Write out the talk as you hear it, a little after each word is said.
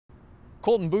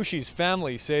Colton Boushie's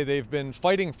family say they've been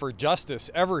fighting for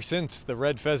justice ever since the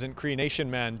Red Pheasant Cree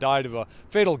Nation man died of a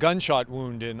fatal gunshot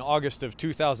wound in August of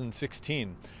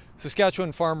 2016.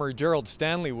 Saskatchewan farmer Gerald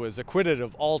Stanley was acquitted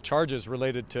of all charges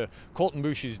related to Colton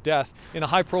Boushie's death in a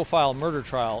high-profile murder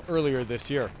trial earlier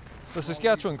this year. The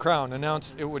Saskatchewan Crown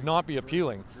announced it would not be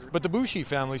appealing, but the Boushie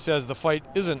family says the fight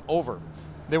isn't over.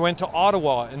 They went to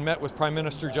Ottawa and met with Prime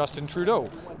Minister Justin Trudeau.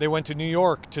 They went to New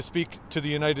York to speak to the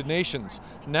United Nations.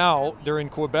 Now they're in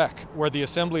Quebec, where the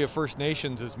Assembly of First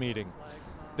Nations is meeting.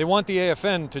 They want the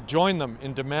AFN to join them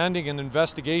in demanding an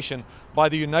investigation by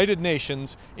the United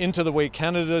Nations into the way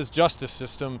Canada's justice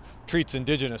system treats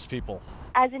Indigenous people.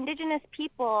 As Indigenous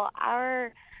people,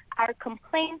 our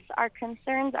complaints, our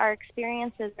concerns, our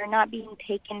experiences are not being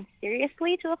taken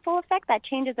seriously to the full effect, that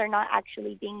changes are not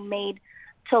actually being made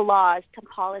to laws, to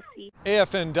policy.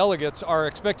 AFN delegates are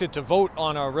expected to vote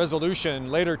on a resolution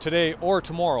later today or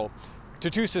tomorrow.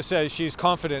 Tatusa says she's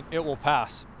confident it will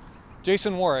pass.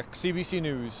 Jason Warwick, CBC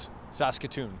News,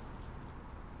 Saskatoon.